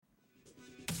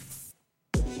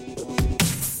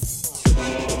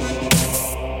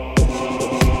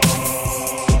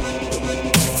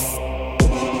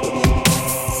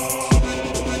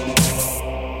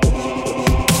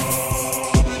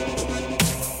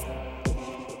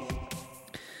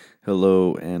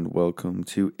Hello and welcome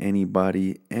to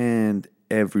anybody and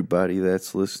everybody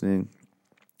that's listening.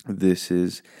 This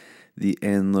is the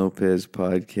Lopez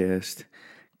podcast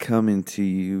coming to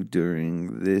you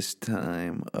during this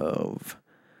time of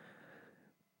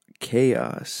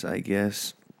chaos, I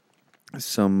guess.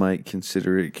 Some might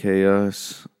consider it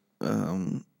chaos.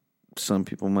 Some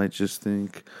people might just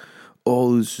think,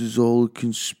 oh, this is all a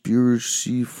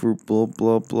conspiracy for blah,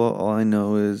 blah, blah. All I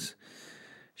know is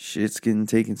shit's getting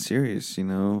taken serious,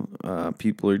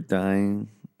 people are dying,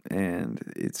 and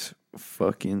it's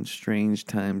fucking strange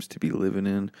times to be living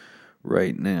in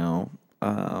right now.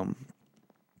 I'm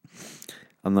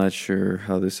not sure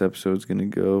how this episode's gonna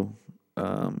go.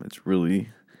 It's really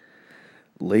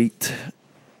late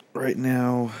right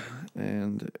now,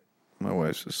 and my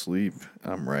wife's asleep.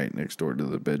 I'm right next door to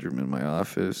the bedroom in my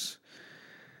office,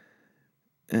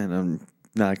 and I'm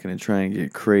not going to try and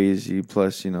get crazy.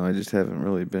 Plus, I just haven't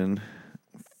really been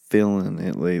feeling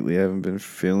it lately. I haven't been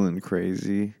feeling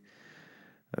crazy.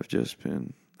 I've just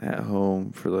been at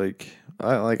home for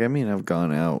I've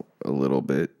gone out a little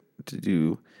bit to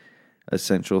do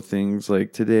essential things.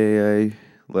 Like today I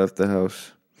left the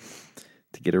house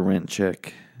to get a rent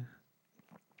check.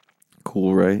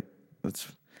 Cool, right? That's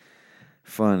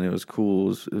fun. It was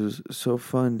cool. It was so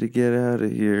fun to get out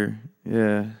of here.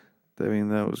 Yeah.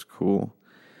 That was cool.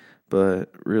 But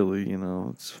really,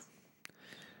 I'm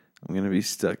going to be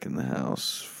stuck in the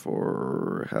house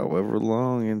for however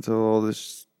long until all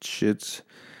this shit's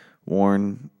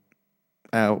worn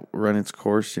out, run its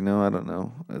course, I don't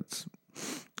know.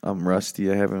 I'm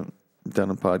rusty. I haven't done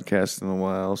a podcast in a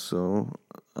while, so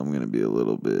I'm going to be a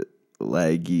little bit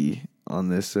laggy on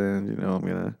this end.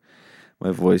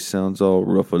 My voice sounds all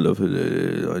ruffled.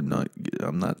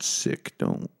 I'm not sick.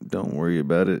 Don't worry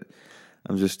about it.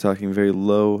 I'm just talking very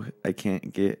low. I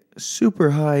can't get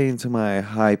super high into my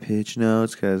high-pitched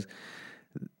notes because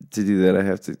to do that I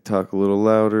have to talk a little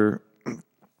louder.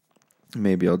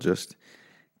 Maybe I'll just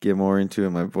get more into it.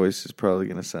 My voice is probably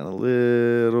going to sound a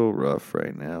little rough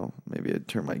right now. Maybe I'd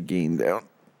turn my gain down.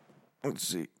 Let's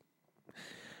see.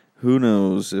 Who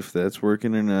knows if that's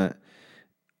working or not.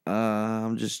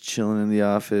 I'm just chilling in the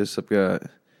office. I've got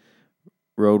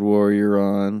Road Warrior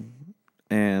on.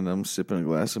 And I'm sipping a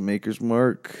glass of Maker's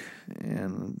Mark,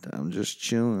 and I'm just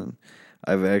chilling.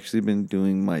 I've actually been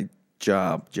doing my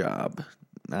job,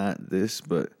 not this,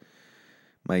 but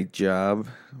my job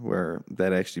where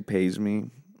that actually pays me.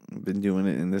 I've been doing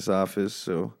it in this office,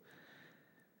 so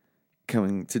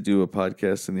coming to do a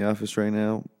podcast in the office right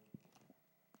now,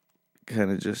 kind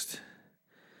of just,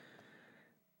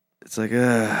 it's like,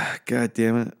 God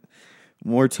damn it,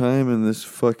 more time in this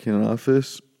fucking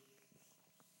office.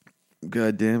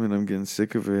 God damn it, I'm getting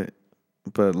sick of it.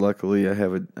 But luckily I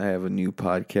have a new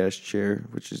podcast chair,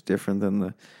 which is different than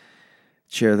the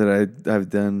chair that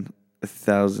I've done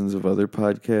thousands of other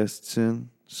podcasts in.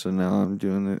 So now I'm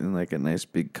doing it in like a nice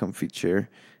big comfy chair,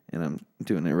 and I'm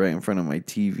doing it right in front of my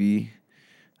TV.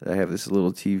 I have this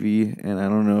little TV, and I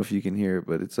don't know if you can hear it,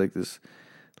 but it's like it's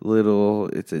a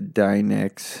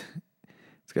Dynex.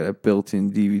 It's got a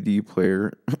built-in DVD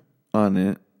player on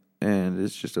it. And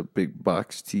it's just a big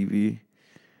box TV.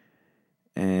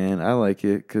 And I like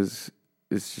it because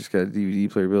it's just got a DVD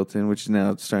player built in, which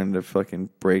now it's starting to fucking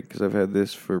break because I've had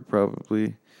this for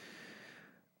probably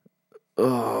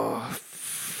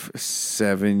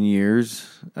 7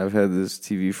 years. I've had this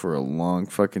TV for a long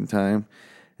fucking time.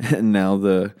 And now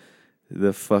the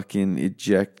fucking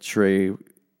eject tray,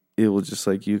 it will just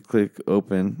like you click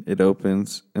open, it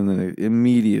opens, and then it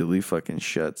immediately fucking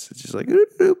shuts. It's just like,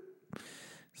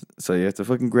 so you have to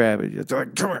fucking grab it. You have to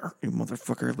like, come here, you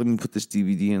motherfucker. Let me put this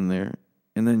DVD in there,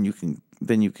 and then you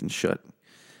can shut,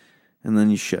 and then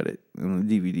you shut it, and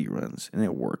the DVD runs, and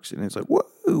it works, and it's like,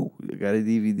 whoa, I got a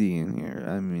DVD in here.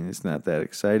 I mean, it's not that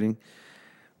exciting.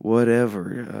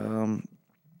 Whatever.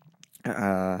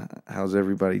 How's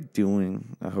everybody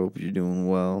doing? I hope you're doing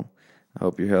well. I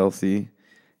hope you're healthy,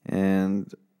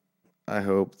 and I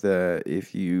hope that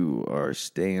if you are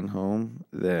staying home,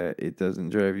 that it doesn't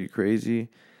drive you crazy.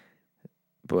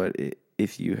 But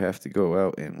if you have to go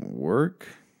out and work,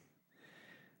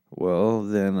 well,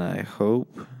 then I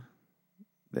hope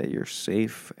that you're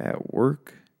safe at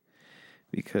work,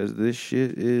 because this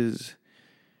shit is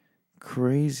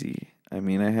crazy. I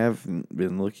mean, I haven't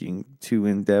been looking too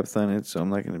in depth on it, so I'm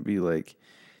not going to be like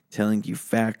telling you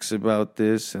facts about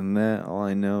this and that. All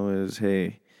I know is,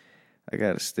 hey, I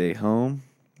got to stay home.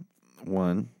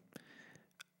 One,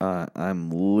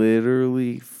 I'm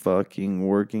literally fucking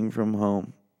working from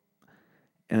home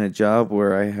in a job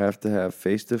where I have to have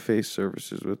face-to-face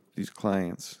services with these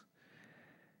clients.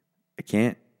 I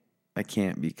can't I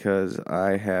can't because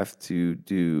I have to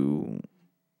do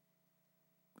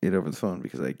it over the phone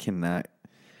because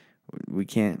we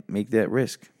can't make that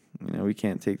risk. We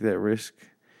can't take that risk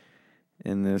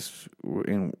in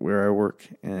where I work,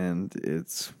 and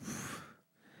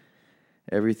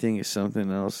everything is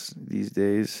something else these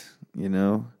days, I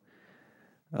don't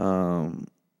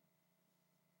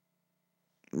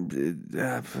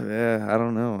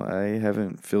know. I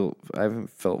haven't felt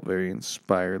very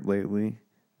inspired lately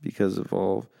because of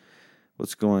all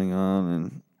what's going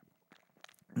on,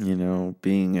 and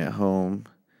being at home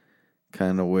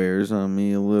kind of wears on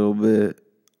me a little bit.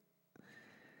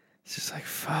 It's just like,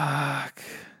 fuck.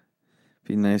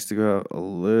 Be nice to go out a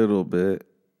little bit.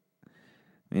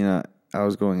 I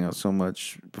was going out so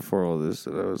much before all this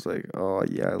that I was like, oh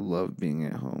yeah, I love being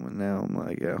at home. And now I'm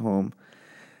like at home.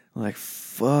 I'm like,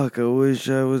 fuck, I wish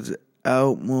I was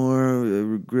out more. I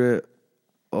regret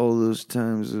all those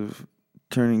times of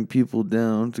turning people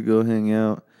down to go hang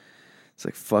out. It's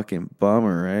like fucking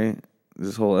bummer, right?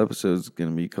 This whole episode's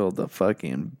going to be called the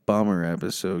fucking bummer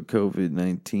episode,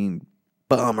 COVID-19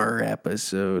 bummer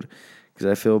episode, because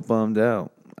I feel bummed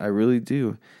out. I really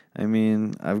do. I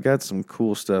mean, I've got some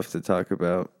cool stuff to talk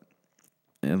about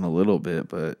in a little bit,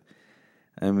 but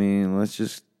I mean, let's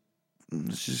just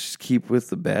keep with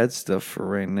the bad stuff for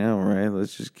right now, right?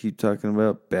 Let's just keep talking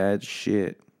about bad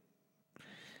shit.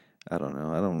 I don't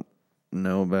know. I don't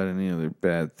know about any other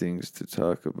bad things to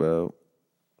talk about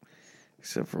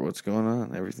except for what's going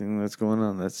on. Everything that's going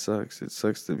on, that sucks. It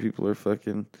sucks that people are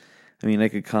fucking... I mean, I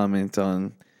could comment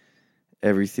on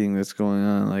everything that's going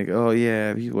on. Like, oh,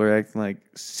 yeah, people are acting like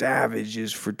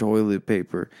savages for toilet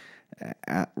paper.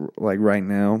 Like, right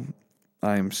now,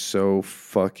 I am so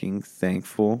fucking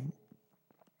thankful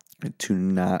to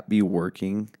not be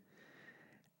working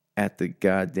at the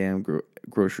goddamn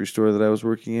grocery store that I was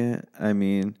working at. I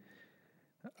mean,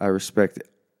 I respect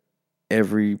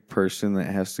every person that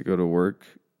has to go to work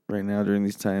right now during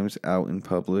these times out in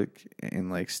public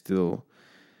and, like, still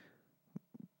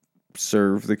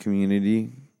serve the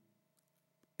community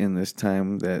in this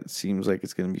time that seems like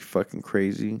it's going to be fucking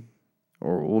crazy.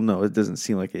 Or, well, no, it doesn't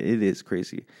seem like it. It is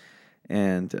crazy.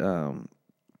 And,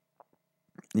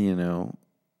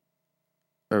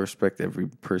 I respect every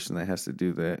person that has to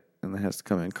do that and that has to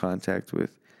come in contact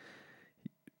with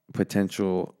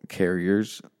potential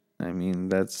carriers. I mean,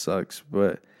 that sucks,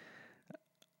 but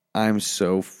I'm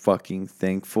so fucking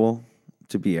thankful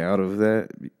to be out of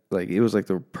that. Like, it was like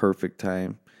the perfect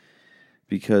time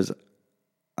because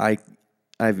I've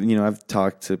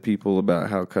talked to people about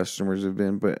how customers have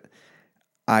been, but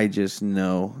I just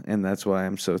know, and that's why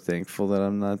I'm so thankful that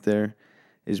I'm not there,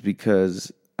 is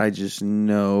because I just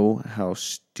know how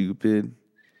stupid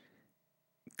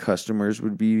customers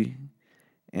would be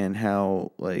and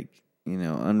how,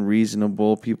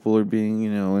 unreasonable people are being,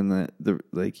 and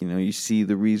that you see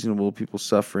the reasonable people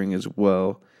suffering as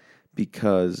well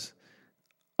because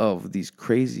of these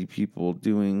crazy people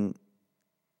doing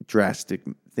drastic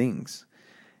things.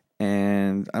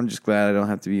 And I'm just glad I don't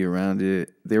have to be around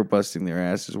it. They're busting their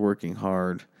asses, working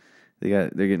hard. They're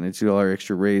getting a $2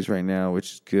 extra raise right now,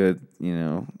 which is good.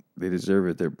 They deserve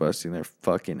it. They're busting their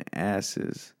fucking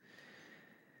asses.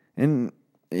 And,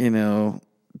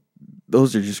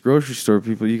 those are just grocery store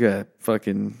people. You got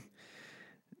fucking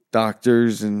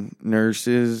doctors and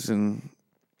nurses and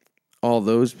all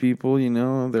those people,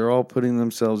 they're all putting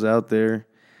themselves out there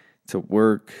to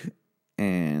work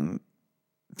and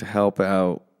to help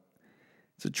out.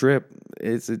 It's a trip.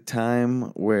 It's a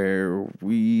time where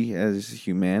we as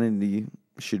humanity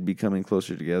should be coming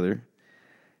closer together.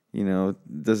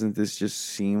 Doesn't this just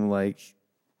seem like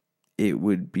it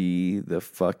would be the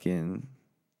fucking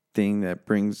thing that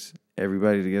brings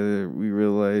everybody together? We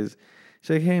realize it's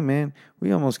like, hey man,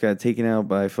 we almost got taken out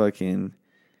by fucking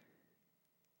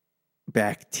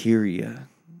bacteria.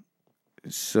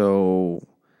 So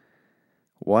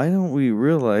why don't we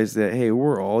realize that, hey,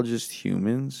 we're all just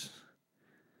humans?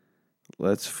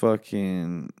 Let's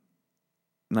fucking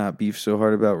not beef so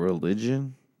hard about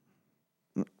religion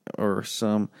or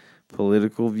some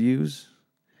political views.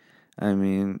 I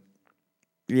mean,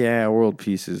 yeah, world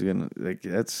peace is gonna,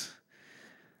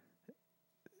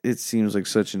 it seems like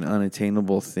such an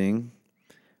unattainable thing,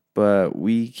 but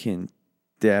we can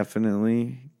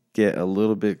definitely get a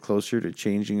little bit closer to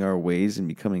changing our ways and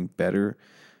becoming better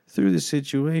through the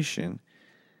situation.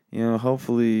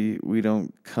 Hopefully we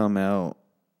don't come out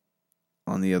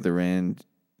on the other end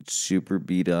super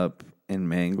beat up and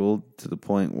mangled to the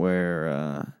point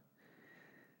where,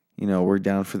 we're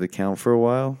down for the count for a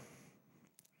while.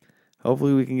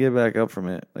 Hopefully we can get back up from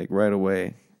it, like, right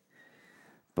away.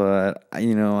 But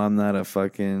I'm not a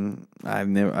fucking. I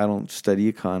don't study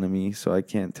economy, so I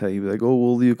can't tell you like, oh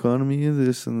well, the economy is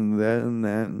this and that and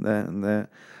that and that and that.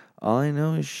 All I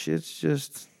know is shit's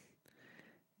just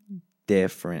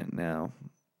different now.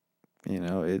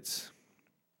 It's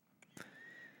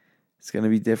gonna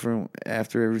be different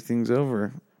after everything's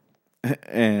over.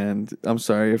 And I'm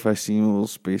sorry if I seem a little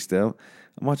spaced out.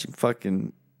 I'm watching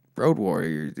fucking Road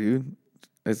Warrior, dude.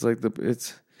 It's like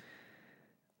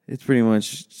it's pretty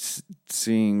much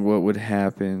seeing what would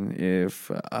happen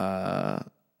if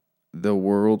the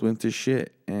world went to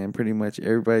shit, and pretty much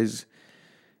everybody's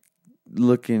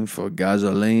looking for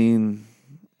gasoline,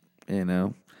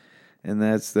 and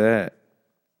that's that.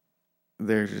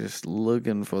 They're just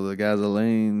looking for the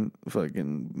gasoline.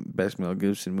 Fucking best Mel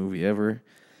Gibson movie ever.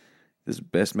 This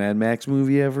best Mad Max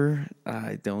movie ever.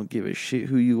 I don't give a shit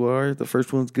who you are. The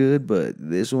first one's good, but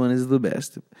this one is the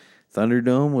best.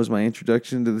 Thunderdome was my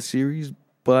introduction to the series,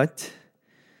 but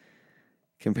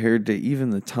compared to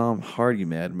even the Tom Hardy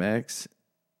Mad Max,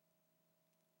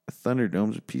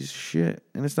 Thunderdome's a piece of shit.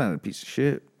 And it's not a piece of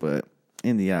shit, but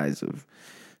in the eyes of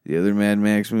the other Mad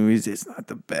Max movies, it's not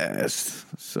the best.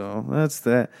 So that's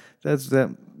that. That's that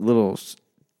little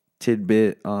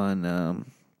tidbit on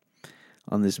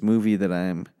this movie that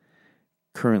I'm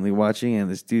currently watching, and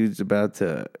this dude's about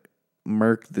to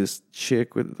murk this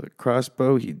chick with a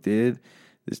crossbow. He did.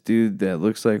 This dude that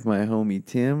looks like my homie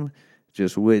Tim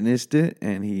just witnessed it,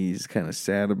 and he's kind of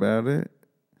sad about it.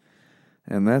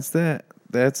 And that's that.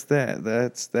 That's that.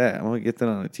 That's that. I'm going to get that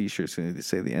on a t-shirt soon to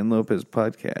say the N. Lopez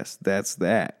podcast. That's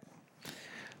that.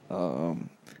 I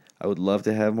would love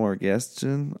to have more guests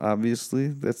in, obviously.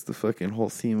 That's the fucking whole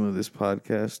theme of this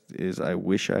podcast is I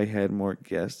wish I had more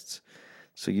guests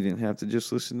so you didn't have to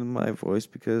just listen to my voice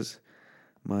because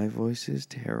my voice is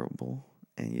terrible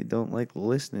and you don't like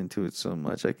listening to it so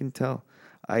much. I can tell.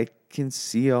 I can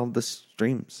see all the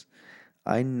streams.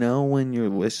 I know when you're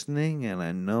listening and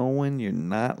I know when you're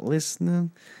not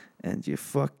listening, and you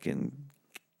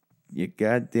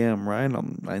goddamn right.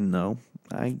 I know.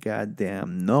 I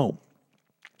goddamn know.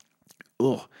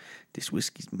 Ugh, this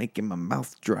whiskey's making my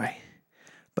mouth dry.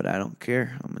 But I don't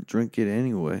care. I'm going to drink it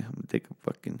anyway. I'm going to take a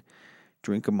fucking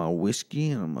drink of my whiskey,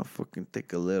 and I'm going to fucking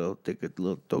take a little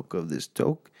toke of this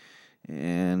toke.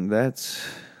 And that's,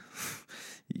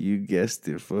 you guessed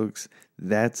it, folks.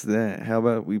 That's that. How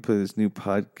about we play this new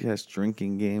podcast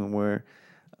drinking game where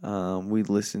we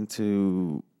listen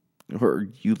to, or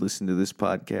you listen to this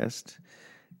podcast,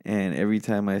 and every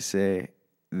time I say,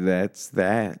 that's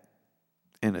that,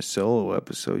 in a solo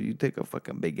episode, you take a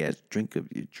fucking big ass drink of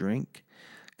your drink,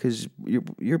 because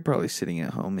you're probably sitting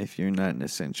at home. If you're not an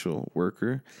essential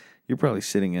worker, you're probably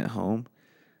sitting at home,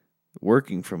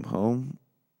 working from home,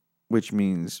 which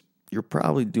means you're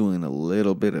probably doing a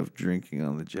little bit of drinking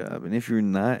on the job. And if you're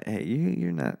not, hey,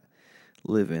 you're not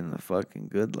living the fucking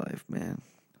good life, man.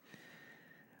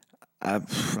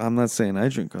 I'm not saying I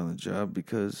drink on the job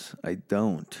because I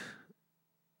don't.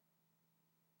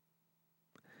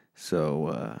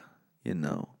 So,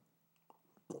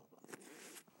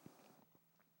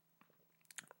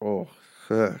 Oh,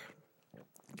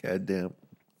 goddamn.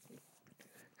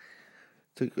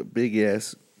 Took a big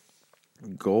ass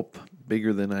gulp,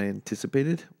 bigger than I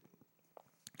anticipated.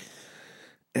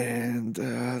 And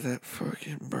that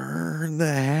fucking burned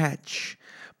the hatch.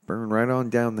 Burned right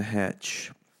on down the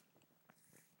hatch.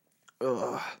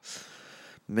 Ugh.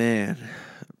 Man.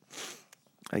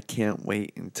 I can't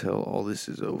wait until all this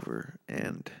is over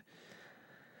and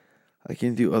I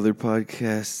can do other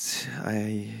podcasts.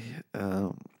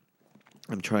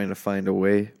 I'm trying to find a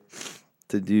way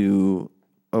to do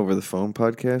over the phone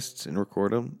podcasts and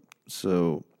record them.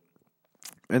 So,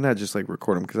 and not just like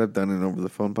record them, because I've done an over the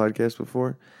phone podcast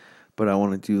before, but I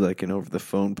want to do like an over the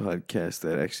phone podcast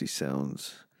that actually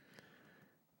sounds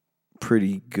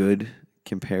pretty good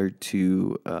compared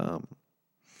to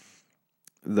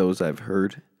those I've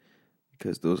heard,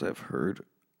 because those I've heard,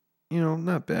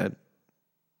 not bad,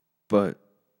 but,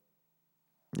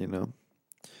 I'm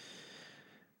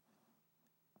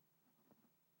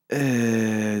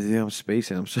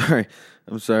spacing. I'm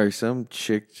sorry. Some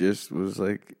chick just was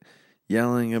like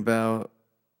yelling about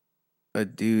a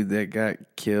dude that got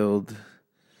killed,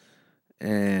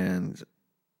 and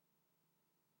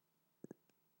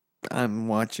I'm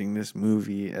watching this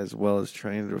movie as well as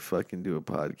trying to fucking do a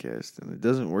podcast, and it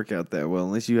doesn't work out that well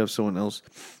unless you have someone else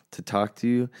to talk to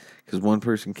you, because one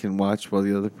person can watch while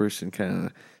the other person kind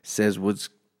of says what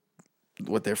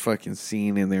they're fucking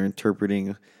seeing and they're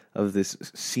interpreting of this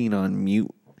scene on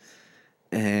mute,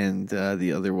 and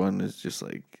the other one is just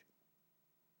like,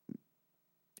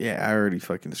 yeah, I already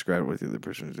fucking described what the other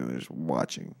person was doing. They're just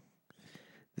watching.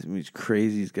 This movie's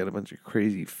crazy. He's got a bunch of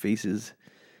crazy faces.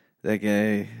 That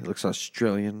guy looks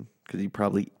Australian because he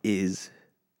probably is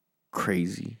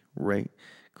crazy, right?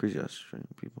 Crazy Australian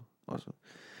people. Awesome.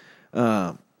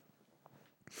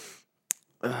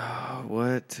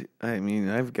 What? I mean,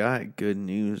 I've got good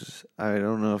news. I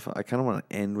don't know if I kind of want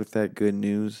to end with that good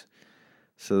news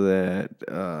so that,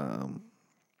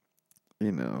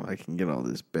 I can get all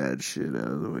this bad shit out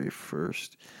of the way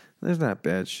first. There's not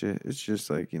bad shit. It's just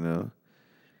like,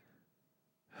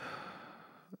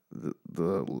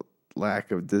 the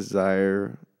lack of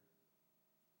desire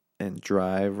and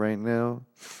drive right now.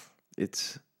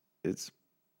 It's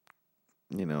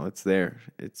there.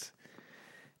 It's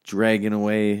dragging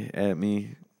away at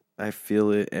me. I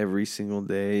feel it every single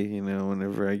day,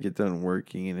 whenever I get done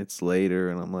working and it's later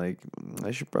and I'm like,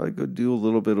 I should probably go do a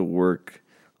little bit of work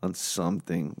on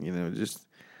something, just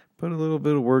put a little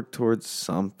bit of work towards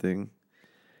something.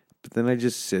 But then I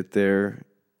just sit there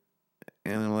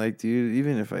and I'm like, dude,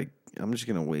 even if I'm just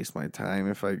going to waste my time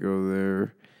if I go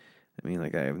there. I mean,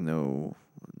 like, I have no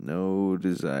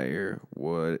desire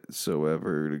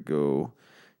whatsoever to go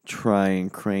try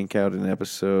and crank out an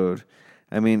episode.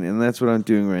 I mean, and that's what I'm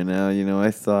doing right now.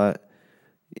 I thought,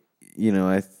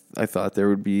 I thought there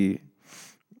would be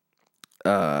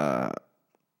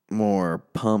more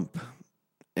pump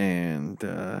and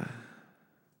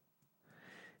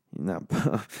not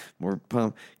pump, more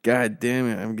pump. God damn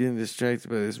it! I'm getting distracted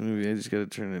by this movie. I just gotta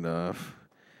turn it off.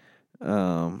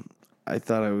 I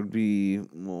thought I would be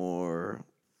more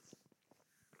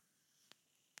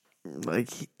like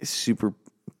super,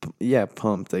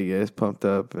 pumped. I guess pumped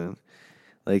up and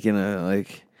like in a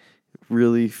like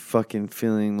really fucking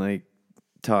feeling like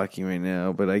talking right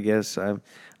now. But I guess I'm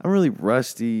really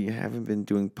rusty. I haven't been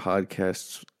doing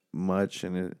podcasts much,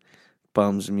 and it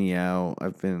bums me out.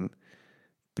 I've been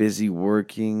busy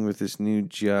working with this new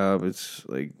job. It's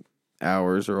like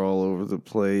hours are all over the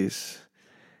place,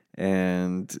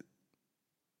 and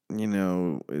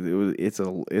it's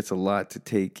a lot to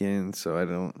take in. So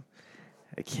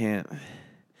I can't.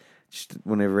 Just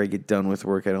whenever I get done with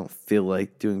work, I don't feel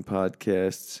like doing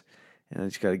podcasts, and I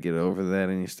just got to get over that.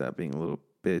 And you stop being a little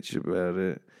bitch about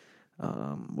it.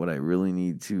 What I really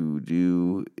need to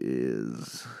do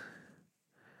is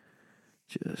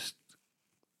just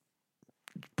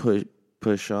push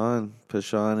on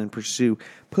and pursue.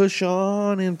 Push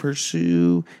on and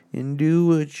pursue and do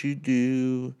what you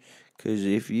do. 'Cause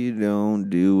if you don't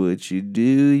do what you do,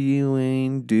 you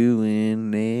ain't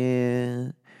doing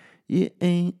it. You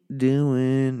ain't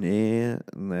doing it.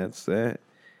 And that's that.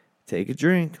 Take a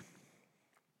drink.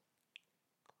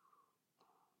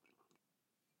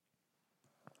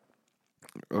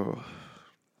 Oh,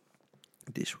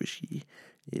 this whiskey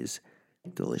is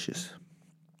delicious.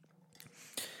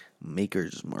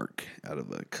 Maker's Mark out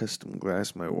of a custom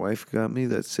glass my wife got me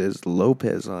that says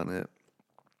Lopez on it.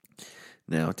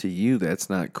 Now, to you, that's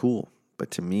not cool.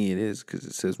 But to me, it is because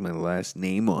it says my last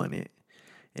name on it.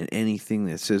 And anything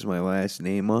that says my last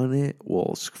name on it, well,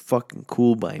 it's fucking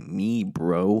cool by me,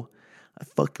 bro. I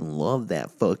fucking love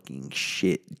that fucking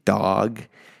shit, dog.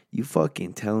 You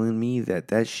fucking telling me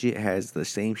that shit has the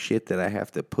same shit that I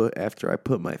have to put after I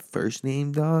put my first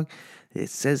name, dog? It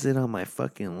says it on my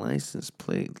fucking license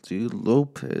plate, dude,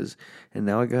 Lopez. And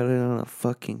now I got it on a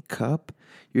fucking cup?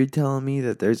 You're telling me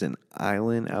that there's an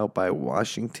island out by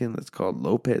Washington that's called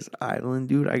Lopez Island,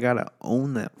 dude? I gotta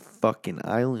own that fucking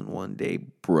island one day,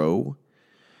 bro.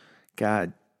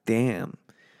 God damn.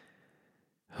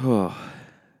 Oh.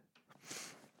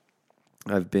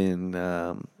 I've been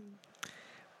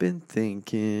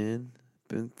thinking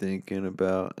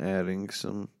about adding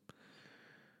some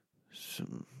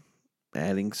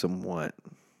what?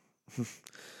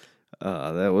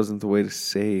 That wasn't the way to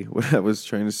say what I was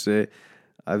trying to say.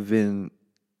 I've been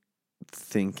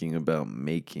thinking about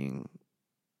making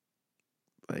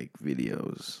like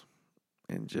videos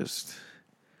and just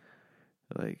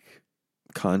like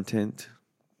content,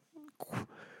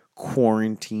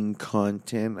 quarantine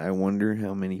content. I wonder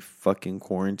how many fucking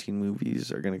quarantine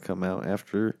movies are going to come out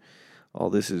after all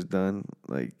this is done.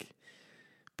 Like,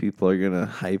 people are going to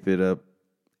hype it up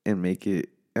and make it.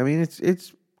 I mean,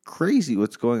 it's crazy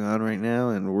what's going on right now,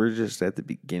 and we're just at the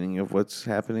beginning of what's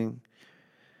happening.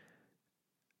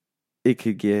 It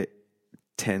could get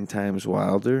 10 times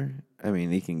wilder. I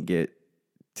mean, it can get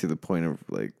to the point of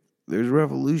like, there's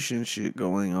revolution shit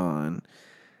going on.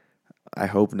 I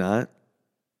hope not.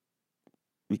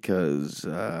 Because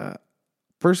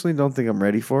personally don't think I'm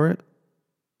ready for it.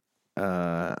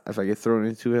 If I get thrown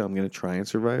into it, I'm going to try and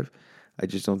survive. I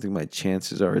just don't think my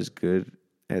chances are as good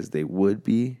as they would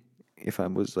be if I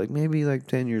was like maybe like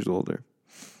 10 years older.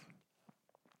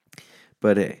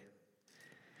 But hey,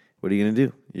 what are you going to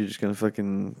do? You're just going to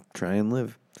fucking try and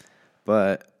live.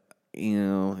 But,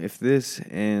 if this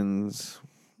ends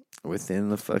within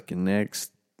the fucking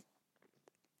next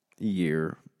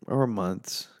year or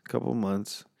couple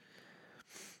months,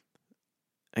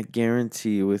 I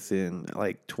guarantee within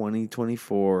like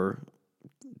 2024,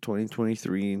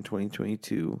 2023, and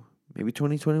 2022, maybe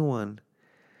 2021,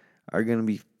 are going to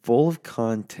be full of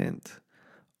content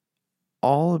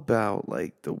all about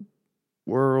like the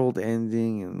world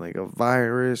ending and like a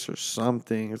virus or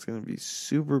something. It's going to be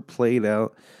super played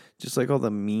out, just like all the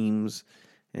memes.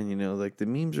 And, like the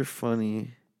memes are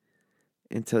funny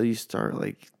until you start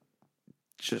like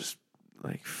just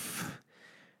like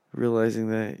realizing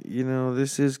that,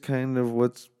 this is kind of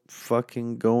what's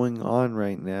fucking going on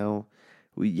right now.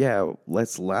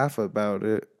 Let's laugh about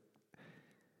it.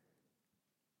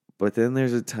 But then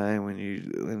there's a time when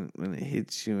it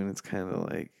hits you and it's kind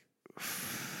of like,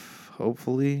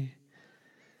 hopefully,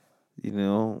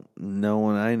 no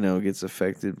one I know gets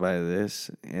affected by this.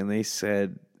 And they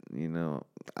said,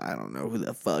 I don't know who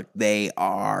the fuck they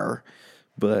are,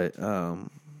 but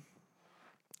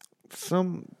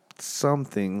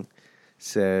something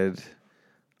said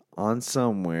on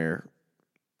somewhere,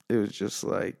 it was just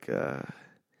like,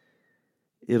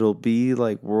 it'll be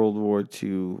like World War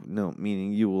II, no,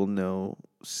 meaning you will know,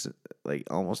 like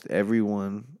almost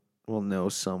everyone will know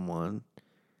someone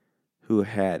who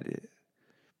had it.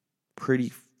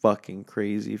 Pretty fucking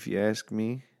crazy if you ask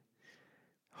me.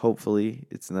 Hopefully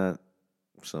it's not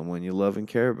someone you love and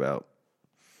care about.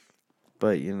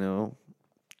 But,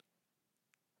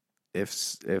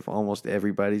 if almost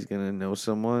everybody's going to know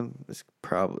someone, it's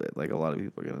probably like a lot of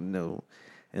people are going to know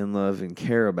and love and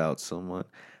care about someone.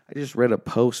 I just read a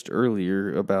post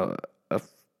earlier about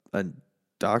a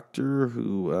doctor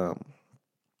who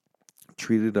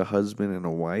treated a husband and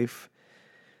a wife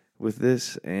with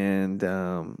this, and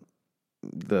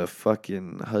the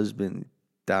fucking husband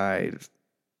died,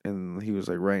 and he was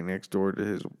like right next door to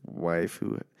his wife,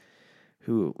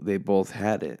 who they both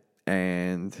had it,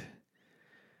 and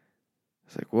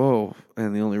it's like, whoa.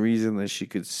 And the only reason that she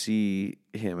could see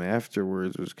him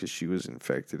afterwards was because she was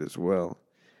infected as well.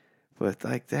 But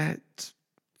like, that's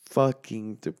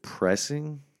fucking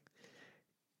depressing,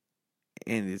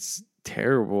 and it's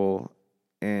terrible.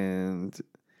 And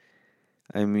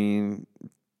I mean,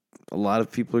 a lot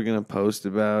of people are going to post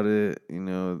about it. A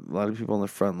lot of people on the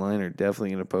front line are definitely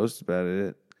going to post about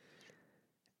it.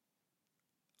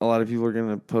 A lot of people are going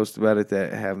to post about it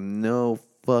that have no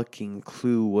fucking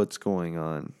clue what's going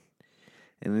on.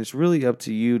 And it's really up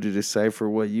to you to decipher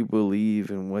what you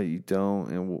believe and what you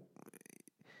don't.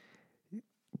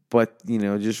 But,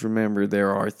 just remember,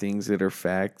 there are things that are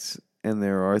facts, and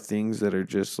there are things that are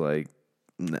just like,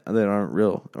 that aren't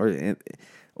real.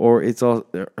 Or it's all,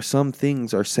 some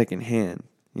things are secondhand,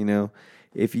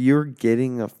 If you're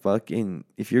getting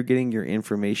your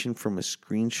information from a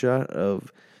screenshot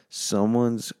of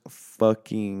someone's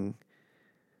fucking,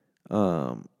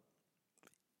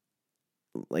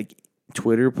 like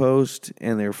Twitter post,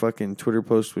 and their fucking Twitter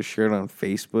post was shared on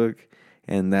Facebook,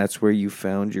 and that's where you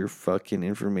found your fucking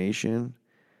information,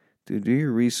 dude, do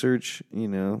your research,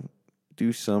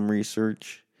 do some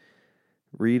research,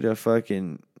 read a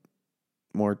fucking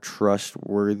more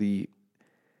trustworthy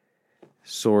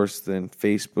source than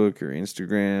Facebook or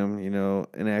Instagram.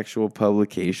 An actual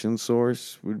publication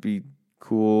source would be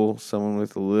cool. Someone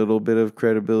with a little bit of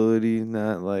credibility,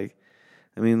 not like,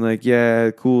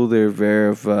 yeah, cool, they're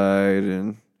verified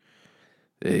and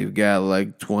they've got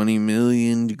like 20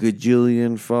 million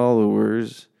gajillion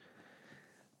followers.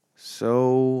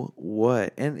 So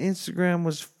what? And Instagram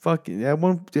was fucking,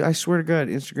 I swear to God,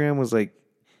 Instagram was like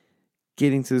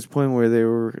getting to this point where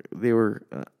they were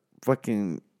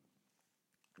fucking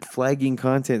flagging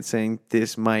content saying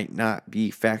this might not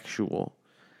be factual.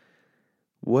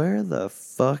 Where the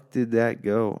fuck did that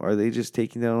go? Are they just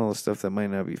taking down all the stuff that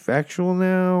might not be factual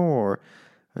now? Or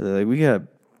are they like, we got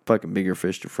fucking bigger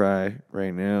fish to fry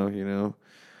right now,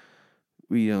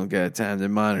 We don't got time to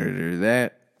monitor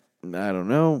that. I don't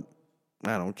know.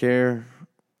 I don't care.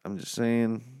 I'm just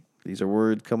saying, these are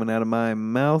words coming out of my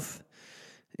mouth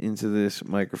into this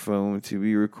microphone to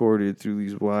be recorded through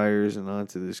these wires and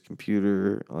onto this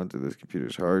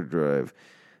computer's hard drive.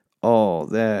 All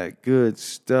that good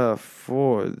stuff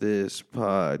for this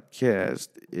podcast.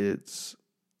 It's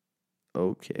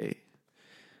okay.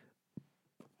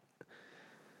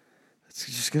 It's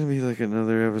just going to be like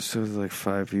another episode that like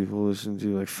 5 people listen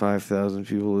to, like 5,000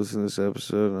 people listen to this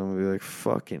episode, and I'm going to be like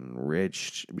fucking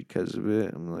rich because of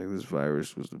it. I'm like, this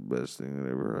virus was the best thing that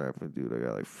ever happened, dude. I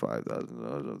got like $5,000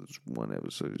 on this one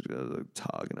episode. You guys like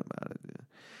talking about it, dude.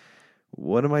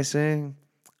 What am I saying?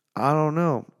 I don't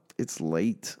know. It's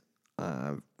late.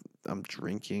 Uh, I'm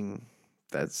drinking.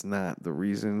 That's not the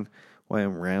reason why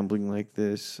I'm rambling like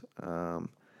this. I'm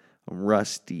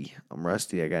rusty.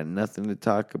 I got nothing to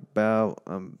talk about.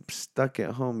 I'm stuck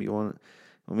at home. Want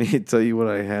me to tell you what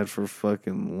I had for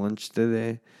fucking lunch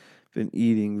today? Been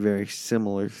eating very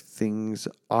similar things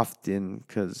often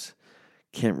because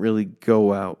can't really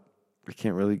go out. I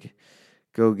can't really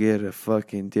go get a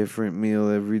fucking different meal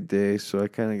every day, so I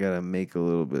kind of got to make a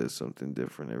little bit of something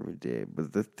different every day.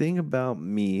 But the thing about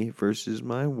me versus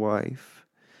my wife's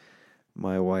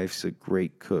a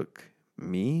great cook.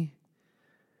 Me,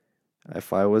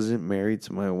 if I wasn't married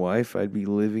to my wife, I'd be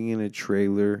living in a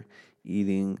trailer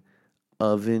eating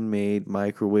oven made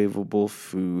microwavable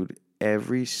food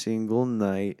every single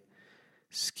night.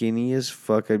 Skinny as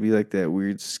fuck. I'd be like that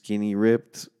weird skinny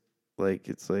ripped. Like,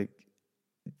 it's like,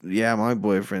 yeah, my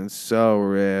boyfriend's so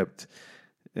ripped.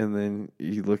 And then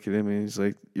you look at him and he's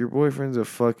like, your boyfriend's a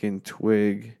fucking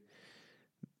twig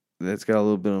that's got a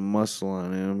little bit of muscle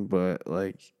on him, but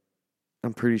like,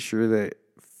 I'm pretty sure that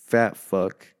fat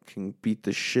fuck can beat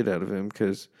the shit out of him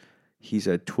because he's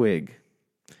a twig.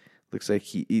 Looks like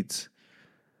he eats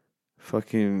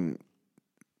fucking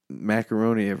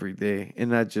macaroni every day,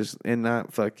 and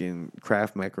not fucking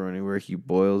Kraft macaroni where he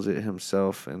boils it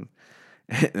himself and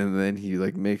and then he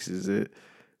like mixes it.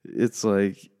 It's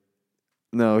like,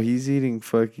 no, he's eating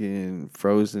fucking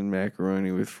frozen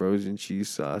macaroni with frozen cheese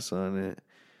sauce on it.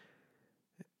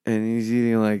 And he's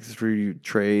eating like 3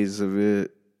 trays of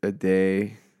it a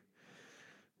day.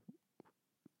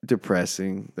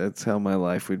 Depressing. That's how my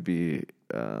life would be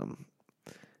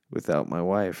without my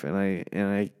wife. And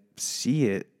I see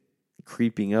it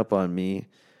creeping up on me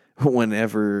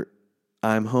whenever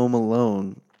I'm home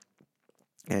alone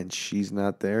and she's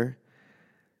not there.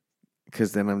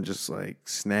 Because then I'm just like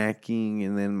snacking,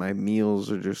 and then my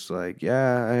meals are just like,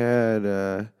 yeah, I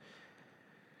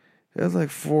had like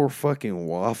 4 fucking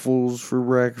waffles for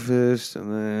breakfast,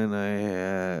 and then I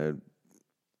had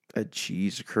a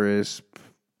cheese crisp.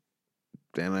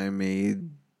 Then I made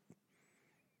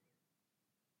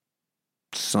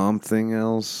something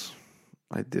else.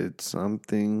 I did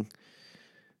something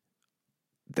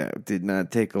that did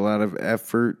not take a lot of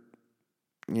effort.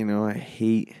 You know, I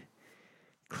hate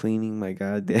cleaning my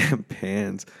goddamn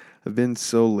pans. I've been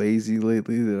so lazy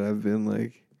lately that I've been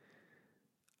like,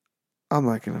 I'm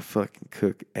not gonna fucking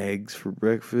cook eggs for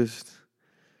breakfast.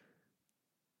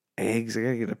 Eggs? I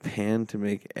gotta get a pan to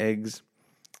make eggs.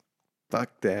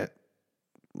 Fuck that.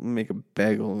 Make a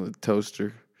bagel in the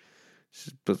toaster.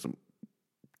 Just put some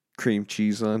cream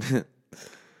cheese on it.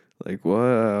 Like,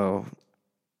 wow.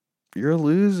 You're a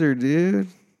loser, dude.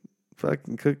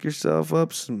 Fucking cook yourself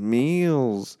up some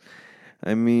meals.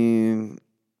 I mean,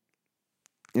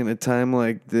 in a time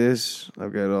like this,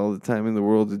 I've got all the time in the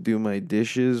world to do my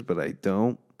dishes, but I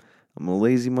don't. I'm a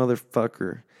lazy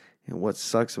motherfucker. And what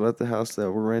sucks about the house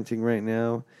that we're renting right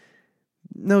now,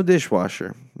 no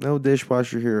dishwasher. No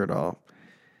dishwasher here at all.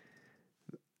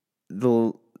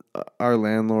 Our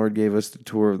landlord gave us the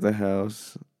tour of the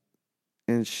house,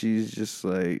 and she's just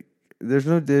like, there's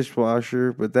no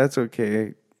dishwasher, but that's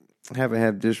okay. I haven't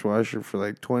had a dishwasher for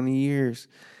like 20 years.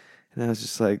 And I was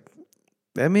just like,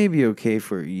 that may be okay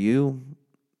for you,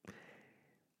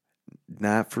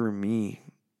 not for me.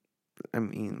 I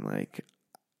mean, like,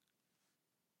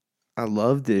 I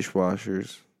love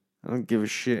dishwashers. I don't give a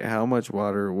shit how much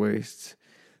water it wastes.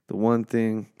 The one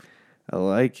thing I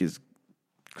like is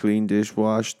clean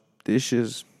dishwashed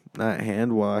dishes, not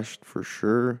hand washed for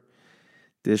sure.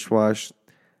 Dishwashed,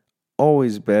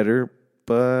 always better,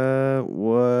 but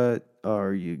what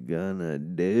are you gonna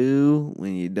do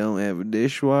when you don't have a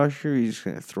dishwasher? You're just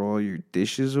gonna throw all your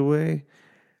dishes away?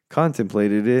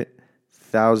 Contemplated it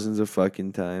thousands of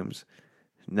fucking times.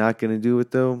 Not gonna do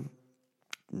it though.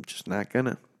 I'm just not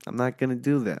gonna. I'm not gonna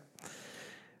do that.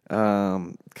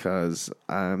 Cause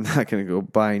I'm not gonna go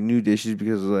buy new dishes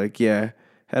because like, yeah,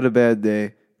 had a bad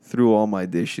day, threw all my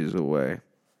dishes away.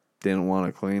 Didn't want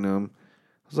to clean them.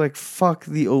 I was like, fuck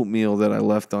the oatmeal that I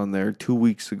left on there 2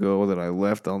 weeks ago that I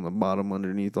left on the bottom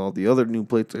underneath all the other new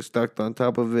plates I stuck on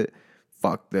top of it.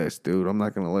 Fuck this, dude. I'm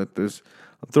not going to let this.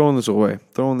 I'm throwing this away.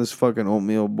 Throwing this fucking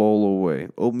oatmeal bowl away.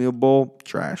 Oatmeal bowl,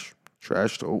 trash.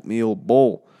 Trash to oatmeal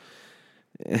bowl.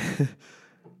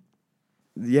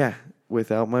 Yeah,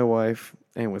 without my wife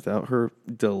and without her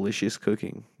delicious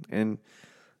cooking. And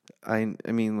I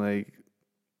mean, like,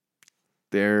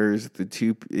 there's the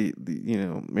two,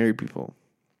 married people.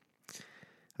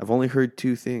 I've only heard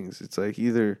 2 things. It's like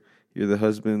either you're the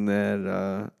husband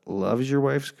that loves your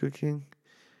wife's cooking,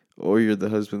 or you're the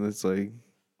husband that's like,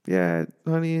 yeah,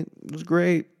 honey, it was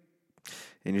great.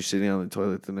 and you're sitting on the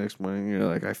toilet the next morning, and you're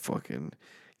like, I fucking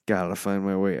gotta find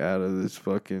my way out of this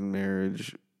fucking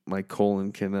marriage. My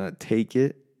colon cannot take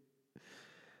it.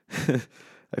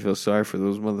 I feel sorry for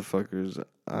those motherfuckers.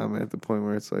 I'm at the point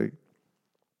where it's like,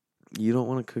 you don't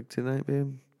want to cook tonight,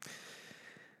 babe?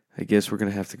 I guess we're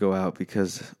going to have to go out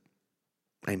because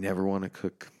I never want to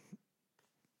cook.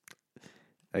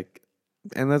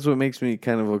 And that's what makes me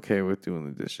kind of okay with doing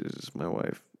the dishes. My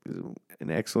wife is an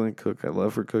excellent cook. I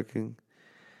love her cooking.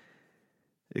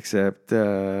 Except,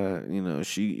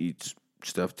 she eats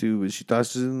stuff too, but she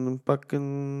tosses in the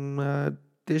fucking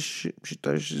dish. She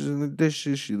tosses in the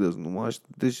dishes. She doesn't wash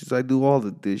the dishes. I do all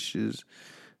the dishes.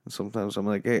 And sometimes I'm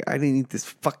like, hey, I didn't eat this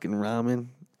fucking ramen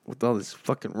with all this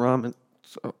fucking ramen.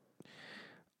 So,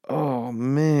 oh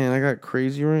man, I got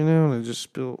crazy right now and I just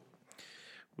spilled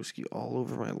whiskey all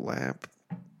over my lap.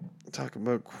 Talk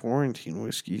about quarantine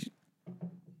whiskey.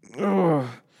 Oh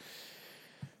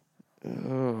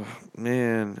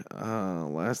man.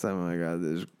 Last time I got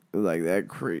this like that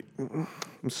crate.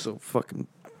 I'm so fucking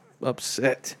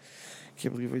upset.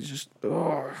 Can't believe I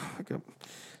got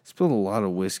spilled a lot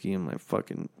of whiskey in my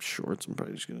fucking shorts. I'm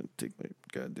probably just gonna take my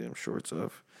goddamn shorts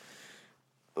off.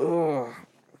 Oh,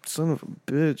 son of a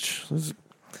bitch. It's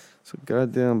a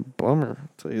goddamn bummer, I'll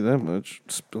tell you that much.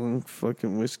 Spilling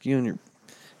fucking whiskey on your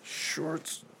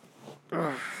shorts.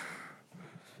 Ugh.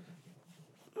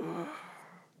 Ugh.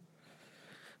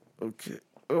 Okay.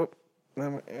 Oh, now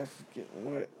my ass is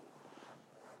getting wet.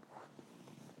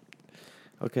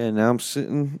 Okay, now I'm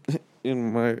sitting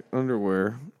in my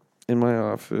underwear in my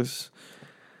office.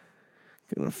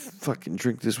 Gonna fucking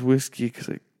drink this whiskey because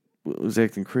I was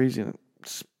acting crazy and I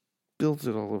spilled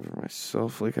it all over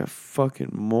myself like a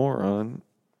fucking moron.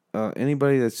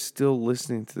 Anybody that's still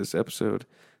listening to this episode,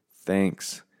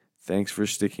 thanks. Thanks for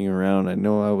sticking around. I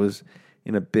know I was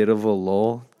in a bit of a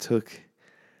lull. Took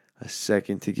a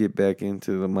second to get back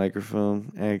into the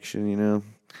microphone action,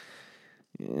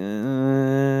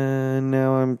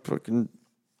 now I'm fucking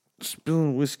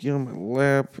spilling whiskey on my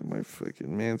lap in my fucking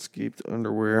Manscaped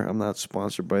underwear. I'm not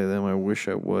sponsored by them. I wish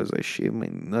I was. I shave my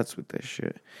nuts with that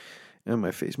shit. And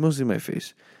my face. Mostly my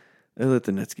face. I let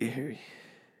the nuts get hairy.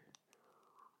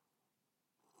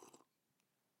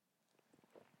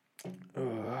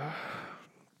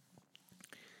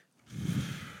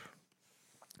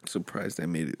 Surprised I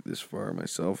made it this far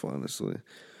myself, honestly.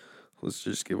 Let's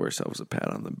just give ourselves a pat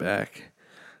on the back.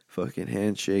 Fucking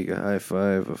handshake, a high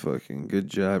five, a fucking good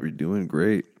job. You're doing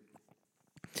great.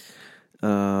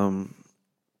 Because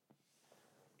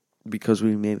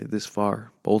we made it this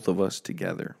far, both of us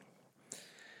together.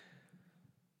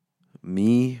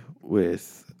 Me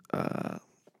with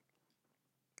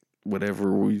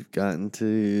whatever we've gotten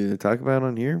to talk about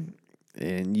on here,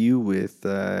 and you with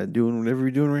doing whatever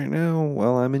you're doing right now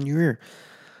while I'm in your ear.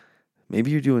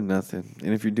 Maybe you're doing nothing,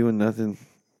 and if you're doing nothing,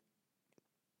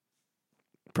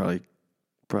 probably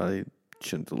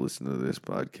shouldn't have listened to this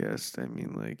podcast. I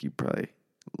mean, like, you probably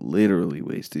literally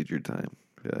wasted your time.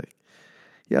 Like,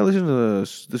 yeah, I listened to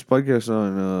this podcast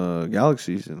on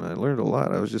galaxies, and I learned a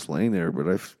lot. I was just laying there, but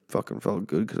I fucking felt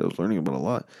good because I was learning about a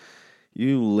lot.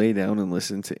 You lay down and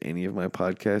listen to any of my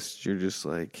podcasts, you're just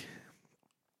like,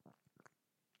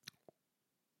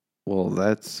 well,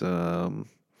 that's an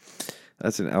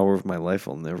hour of my life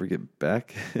I'll never get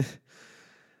back.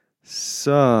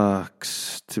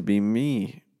 Sucks to be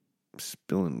me,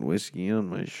 spilling whiskey on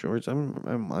my shorts.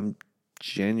 I'm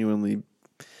genuinely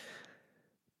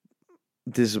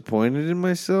disappointed in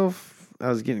myself. I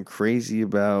was getting crazy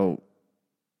about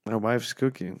my wife's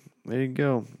cooking. There you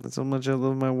go. That's how much I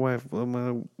love my wife. Love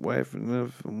my wife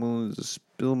enough. I'm willing to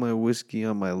spill my whiskey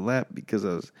on my lap because I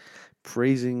was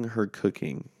praising her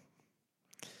cooking.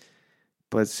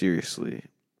 But seriously,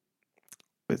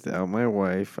 without my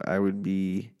wife, I would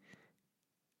be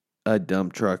a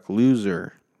dump truck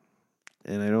loser.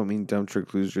 And I don't mean dump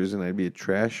truck losers and I'd be a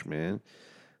trash man.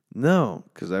 No,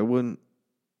 because I wouldn't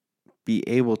be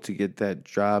able to get that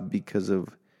job because of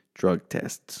drug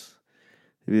tests.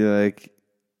 It'd be like,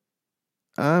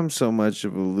 I'm so much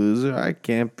of a loser, I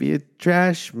can't be a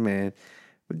trash man.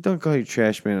 But don't call your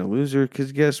trash man a loser,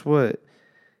 because guess what?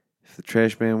 If the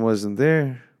trash man wasn't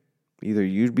there, either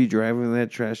you'd be driving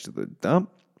that trash to the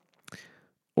dump,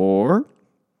 or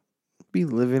be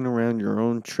living around your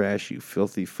own trash, you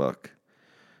filthy fuck.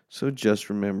 So just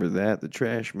remember that, the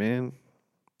trash man,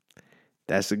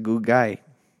 that's a good guy.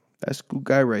 That's a good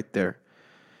guy right there.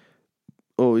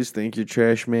 Always thank your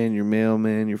trash man, your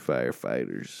mailman, your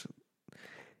firefighters.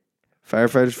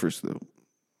 Firefighters first, though.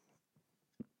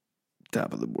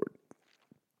 Top of the board.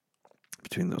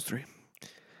 Between those three.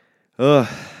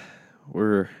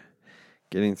 We're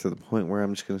getting to the point where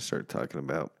I'm just going to start talking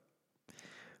about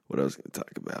what I was going to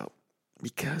talk about.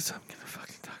 Because I'm going to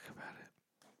fucking talk about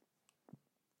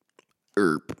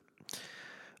it.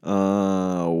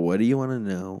 What do you want to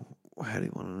know? How do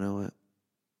you want to know it?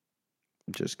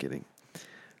 Just kidding.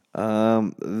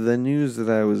 The news that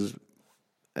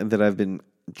I've been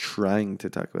trying to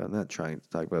talk about, not trying to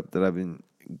talk about, that I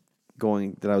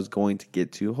was going to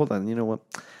get to. Hold on, you know what?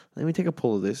 Let me take a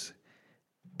pull of this,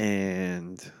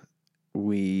 and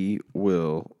we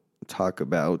will talk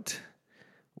about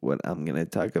what I'm going to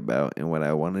talk about and what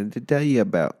I wanted to tell you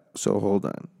about. So hold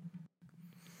on.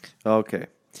 Okay.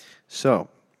 So,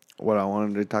 what I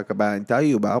wanted to talk about and tell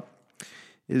you about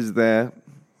is that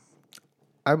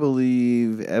I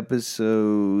believe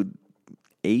episode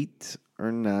 8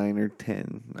 or 9 or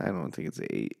 10. I don't think it's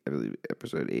 8. I believe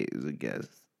episode 8 is a guess.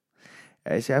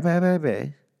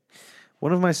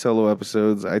 One of my solo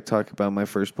episodes, I talk about my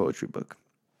first poetry book.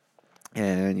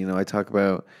 And, I talk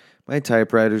about my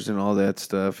typewriters and all that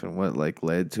stuff and what,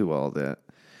 led to all that.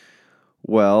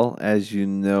 Well, as you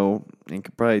know, and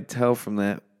can probably tell from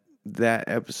that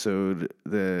episode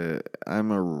that I'm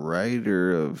a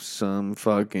writer of some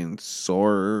fucking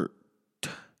sort. I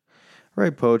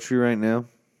write poetry right now.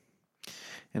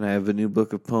 And I have a new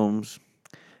book of poems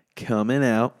coming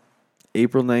out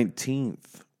April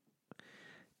 19th.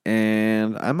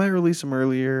 And I might release them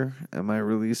earlier. I might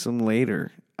release them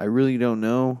later. I really don't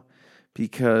know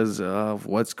because of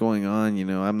what's going on.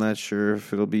 I'm not sure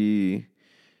if it'll be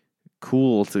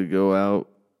cool to go out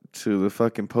to the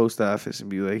fucking post office and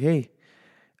be like, hey,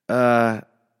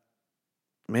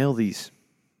 mail these.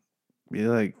 Be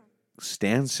like,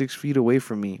 stand 6 feet away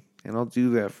from me and I'll do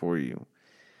that for you.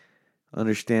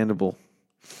 Understandable.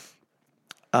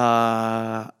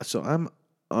 So I'm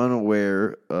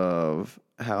unaware of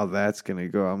how that's going to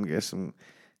go. I'm guessing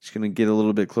it's going to get a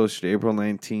little bit closer to April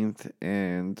 19th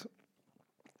and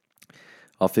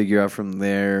I'll figure out from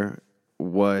there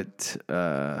what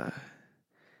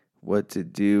to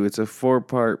do. It's a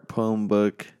 4-part poem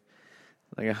book,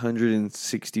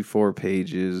 164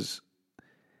 pages.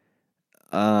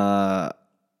 I'm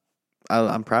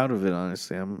proud of it,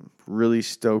 honestly. I'm really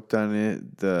stoked on it.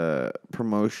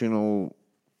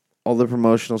 All the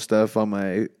promotional stuff on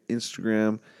my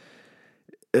Instagram,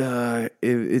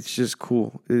 it's just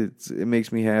cool. It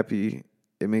makes me happy.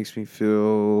 It makes me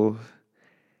feel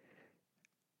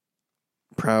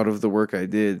proud of the work I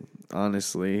did,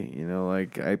 honestly.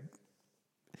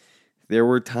 There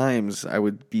were times I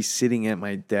would be sitting at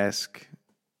my desk,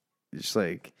 just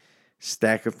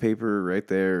stack of paper right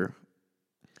there,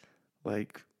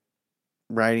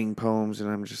 writing poems, and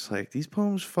I'm just like, these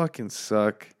poems fucking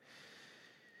suck.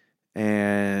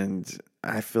 And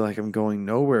I feel like I'm going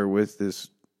nowhere with this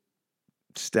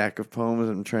stack of poems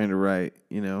I'm trying to write,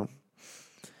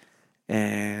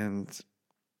 And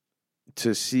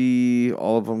to see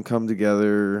all of them come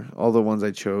together, all the ones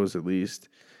I chose at least,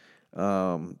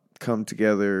 come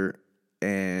together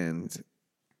and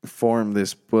form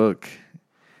this book,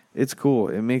 it's cool.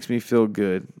 It makes me feel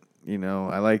good.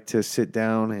 I like to sit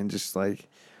down and just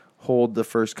hold the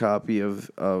first copy of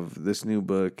this new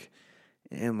book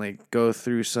and go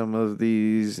through some of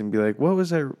these and be like, what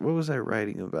was I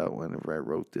writing about whenever I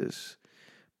wrote this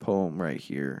poem right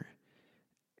here?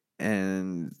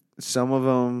 And some of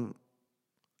them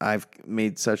I've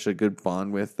made such a good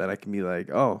bond with that I can be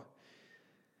like, oh,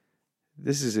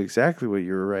 this is exactly what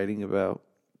you were writing about.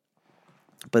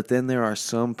 But then there are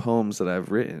some poems that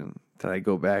I've written that I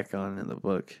go back on in the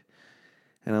book.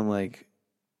 And I'm like,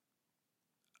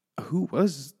 who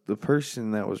was the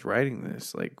person that was writing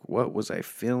this? What was I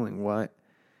feeling? What?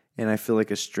 And I feel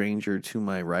like a stranger to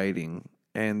my writing.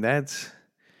 And that's,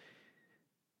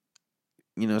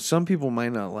 some people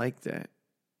might not like that.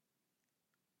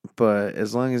 But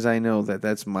as long as I know that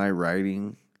that's my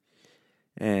writing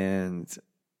and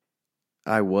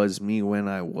I was me when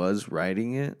I was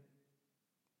writing it,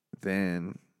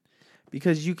 then,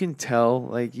 because you can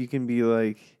tell, you can be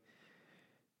like,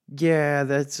 yeah,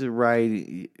 that's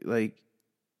right. I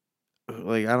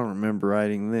don't remember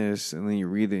writing this. And then you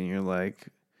read it and you're like,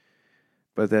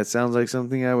 but that sounds like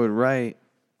something I would write.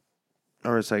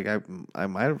 Or it's like, I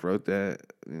might have wrote that,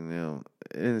 and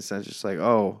it's not just like,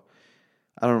 oh,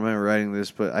 I don't remember writing this,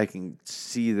 but I can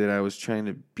see that I was trying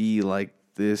to be like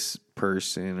this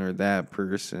person or that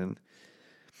person.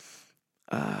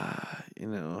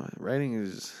 Writing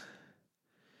is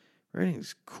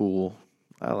cool.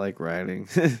 I like writing.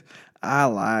 I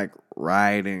like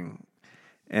writing.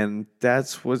 And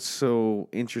that's what's so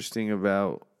interesting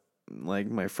about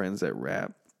my friends that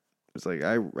rap. It's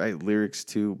I write lyrics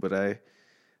too, but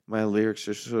my lyrics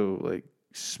are so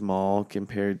small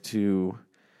compared to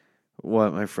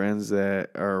what my friends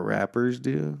that are rappers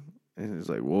do. And it's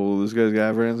like, well, this guy's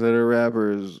got friends that are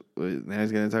rappers. Now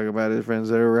he's going to talk about his friends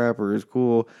that are rappers.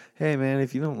 Cool. Hey, man,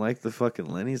 if you don't like the fucking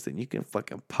Lennies, then you can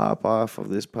fucking pop off of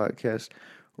this podcast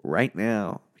right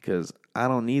now because I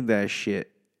don't need that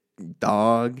shit,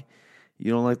 dog.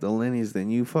 You don't like the Lennies,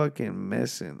 then you fucking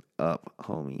messing up,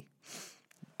 homie.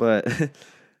 But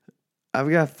I've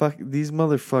got these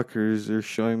motherfuckers are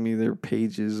showing me their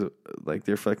pages, like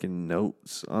their fucking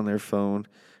notes on their phone.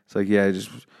 It's like, yeah, I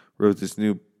just wrote this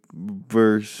new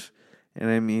verse, and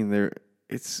I mean they're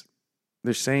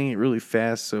saying it really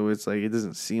fast, so it's like it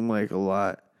doesn't seem like a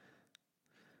lot.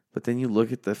 But then you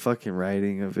look at the fucking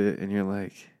writing of it, and you're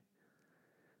like,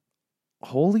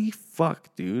 holy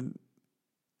fuck, dude.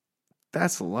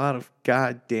 That's a lot of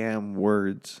goddamn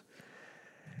words.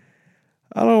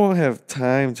 I don't have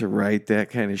time to write that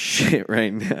kind of shit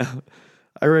right now.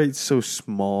 I write so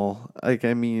small. Like,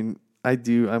 I mean,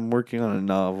 I'm working on a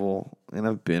novel, and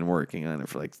I've been working on it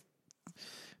for like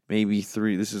maybe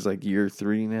 3. This is like year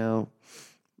 3 now.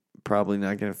 Probably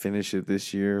not going to finish it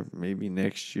this year. Maybe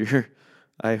next year.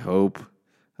 I hope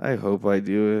I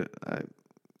do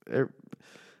it.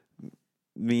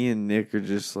 Me and Nick are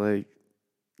just like,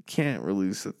 can't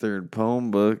release a 3rd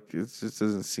poem book. It just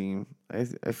doesn't seem.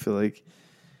 I feel like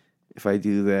if I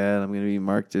do that, I'm going to be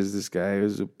marked as this guy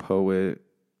who's a poet,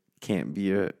 can't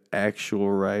be an actual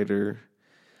writer.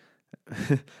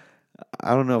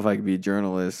 I don't know if I could be a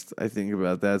journalist. I think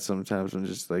about that sometimes. I'm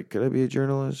just like, could I be a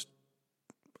journalist?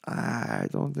 I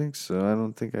don't think so. I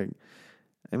don't think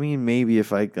I mean, maybe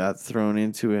if I got thrown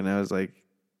into it and I was like,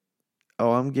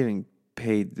 oh, I'm getting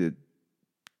paid to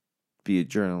be a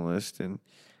journalist and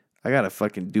I got to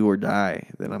fucking do or die,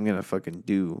 then I'm going to fucking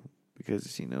do.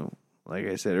 Because, like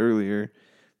I said earlier,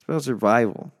 it's about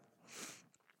survival.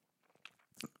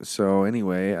 So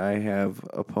anyway, I have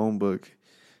a poem book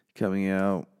coming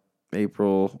out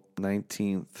April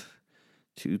 19th,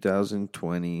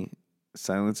 2020.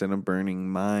 Silence and a Burning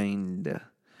Mind.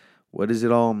 What does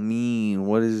it all mean?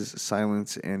 What is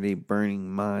silence and a burning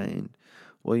mind?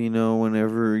 Well,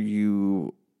 whenever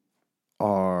you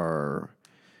are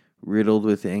riddled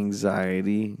with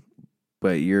anxiety,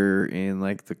 but you're in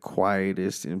like the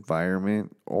quietest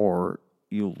environment, or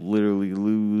you literally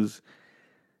lose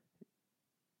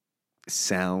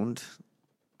sound,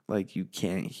 like you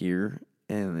can't hear,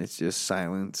 and it's just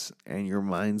silence, and your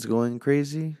mind's going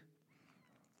crazy.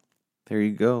 There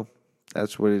you go.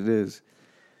 That's what it is.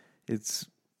 It's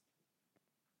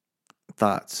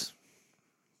thoughts,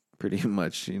 pretty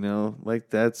much, like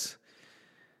that's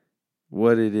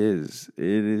what it is. It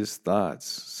is thoughts.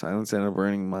 Silence and a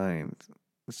burning mind.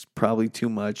 It's probably too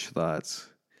much thoughts.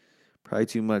 Probably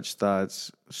too much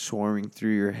thoughts swarming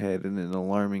through your head at an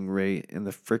alarming rate, and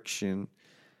the friction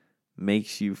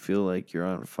makes you feel like you're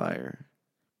on fire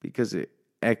because it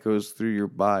echoes through your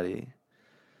body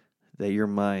that your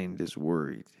mind is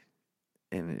worried,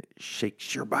 and it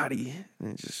shakes your body,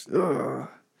 and it just,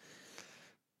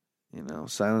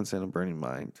 Silence and a Burning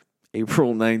Mind.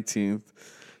 April 19th,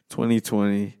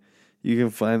 2020. You can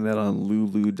find that on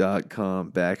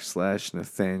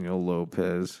lulu.com/Nathaniel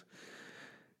Lopez.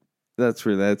 That's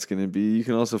where that's going to be. You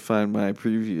can also find my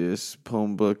previous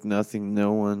poem book, Nothing,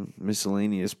 No One,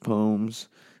 Miscellaneous Poems.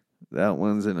 That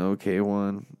one's an okay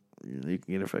one. You can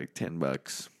get it for like $10.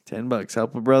 $10.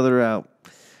 Help a brother out.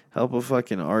 Help a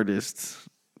fucking artist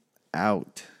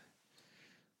out.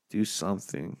 Do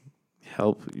something.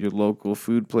 Help your local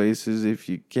food places if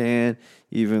you can,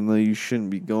 even though you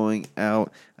shouldn't be going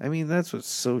out. I mean, that's what's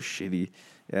so shitty.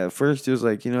 Yeah, at first it was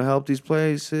like, help these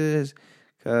places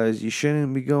because you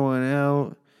shouldn't be going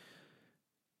out.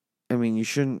 I mean, you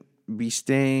shouldn't be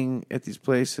staying at these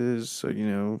places.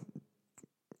 So,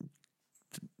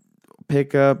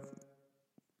 pick up.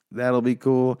 That'll be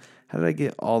cool. How did I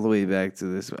get all the way back to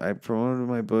this? I promoted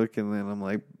my book and then I'm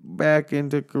like back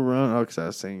into Corona. Oh, because I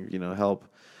was saying, help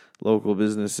local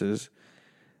businesses,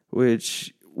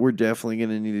 which we're definitely going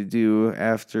to need to do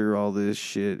after all this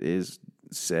shit is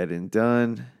said and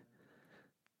done.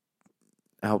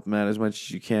 Help them out as much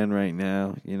as you can right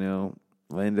now,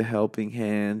 lend a helping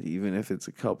hand, even if it's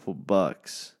a couple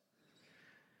bucks.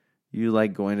 You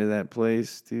like going to that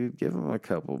place, dude? Give them a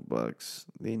couple bucks.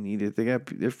 They need it.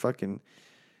 They're fucking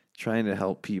trying to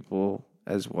help people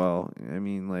as well. I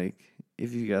mean, like,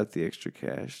 if you got the extra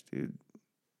cash, dude,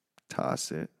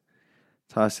 toss it.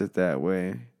 Toss it that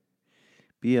way.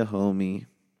 Be a homie.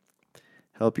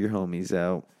 Help your homies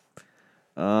out.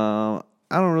 I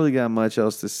don't really got much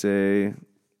else to say.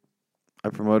 I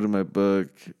promoted my book.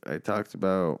 I talked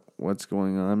about what's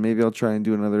going on. Maybe I'll try and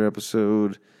do another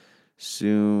episode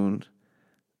soon.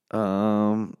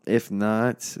 If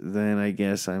not, then I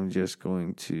guess I'm just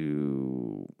going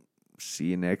to see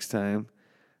you next time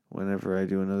whenever I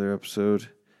do another episode.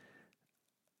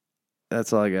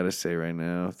 That's all I got to say right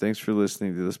now. Thanks for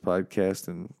listening to this podcast.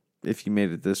 And if you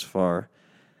made it this far,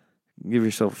 give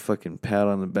yourself a fucking pat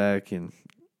on the back and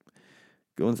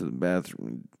go into the bathroom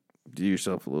and do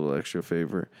yourself a little extra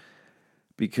favor.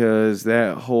 Because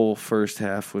that whole first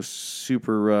half was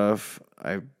super rough.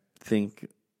 I think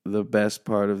the best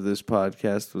part of this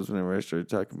podcast was whenever I started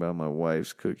talking about my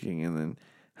wife's cooking and then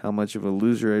how much of a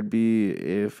loser I'd be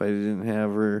if I didn't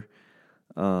have her.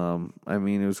 I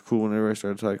mean, it was cool whenever I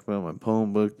started talking about my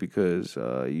poem book because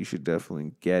you should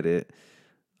definitely get it.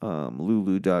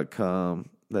 Lulu.com.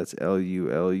 That's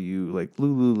Lulu, like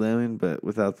Lululemon, but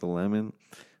without the lemon.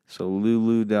 So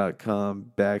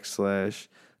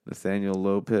Lulu.com/Nathaniel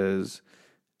Lopez.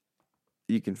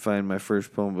 You can find my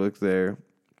first poem book there.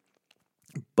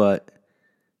 But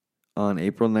on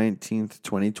April 19th,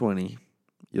 2020,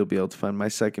 you'll be able to find my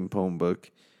second poem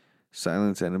book,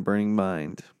 Silence and a Burning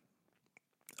Mind,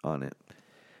 on it.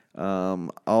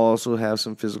 I'll also have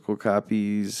some physical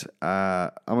copies.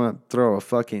 I'm going to throw a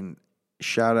fucking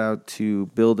shout out to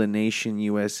Build a Nation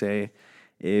USA.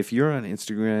 If you're on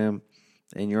Instagram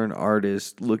and you're an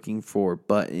artist looking for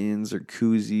buttons or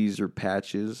koozies or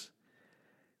patches,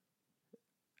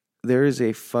 there is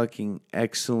a fucking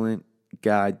excellent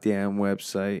goddamn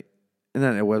website.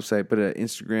 Not a website, but an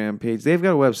Instagram page. They've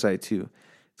got a website too.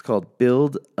 It's called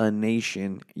Build a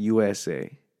Nation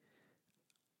USA.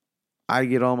 I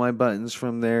get all my buttons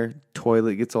from there.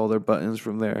 Toilet gets all their buttons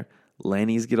from there.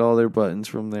 Lenny's get all their buttons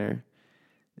from there.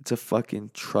 It's a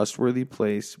fucking trustworthy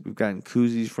place. We've gotten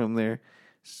koozies from there.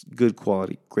 It's good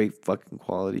quality. Great fucking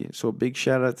quality. So a big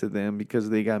shout out to them because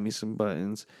they got me some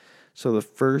buttons. So the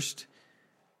first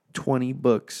 20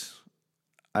 books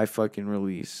I fucking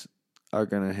release are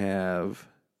going to have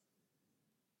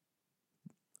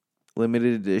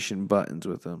limited edition buttons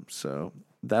with them. So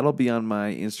that'll be on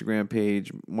my Instagram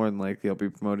page. More than likely, I'll be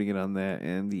promoting it on that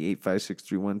and the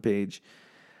 85631 page.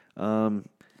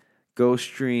 Go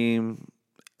stream.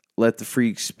 Let the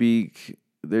Freaks Speak.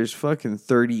 There's fucking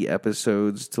 30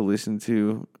 episodes to listen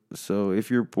to. So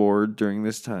if you're bored during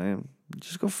this time,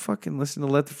 just go fucking listen to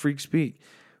Let the Freaks Speak.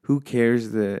 Who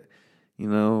cares that,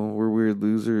 we're weird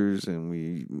losers and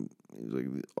we like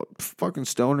fucking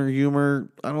stoner humor?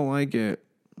 I don't like it.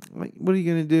 Like, what are you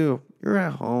gonna do? You're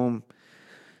at home.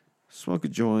 Smoke a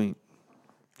joint.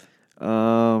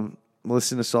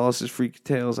 Listen to Solace's Freak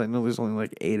Tales. I know there's only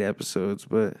like 8 episodes,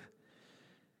 but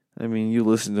I mean, you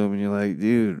listen to them and you're like,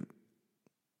 dude,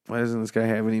 why doesn't this guy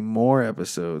have any more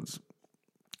episodes?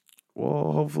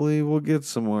 Well, hopefully we'll get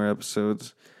some more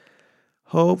episodes.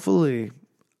 Hopefully.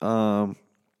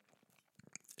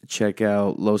 Check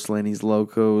out Los Lenny's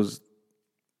Locos.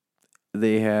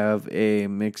 They have a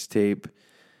mixtape,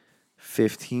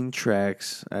 15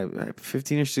 tracks,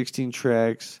 15 or 16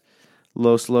 tracks.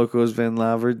 Los Locos Ven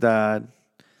La Verdad.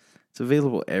 It's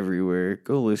available everywhere.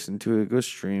 Go listen to it. Go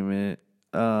stream it.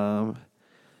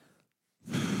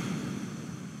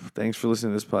 Thanks for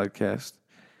listening to this podcast.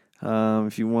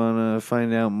 If you want to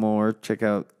find out more, check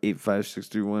out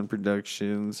 85631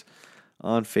 Productions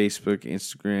on Facebook,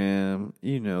 Instagram.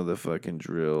 You know the fucking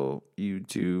drill.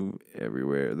 YouTube,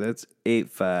 everywhere. That's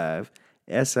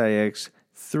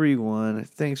 85SIX31.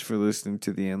 Thanks for listening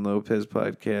to the N. Lopez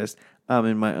podcast. I'm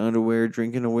in my underwear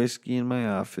drinking a whiskey in my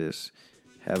office.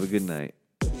 Have a good night.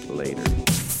 Later.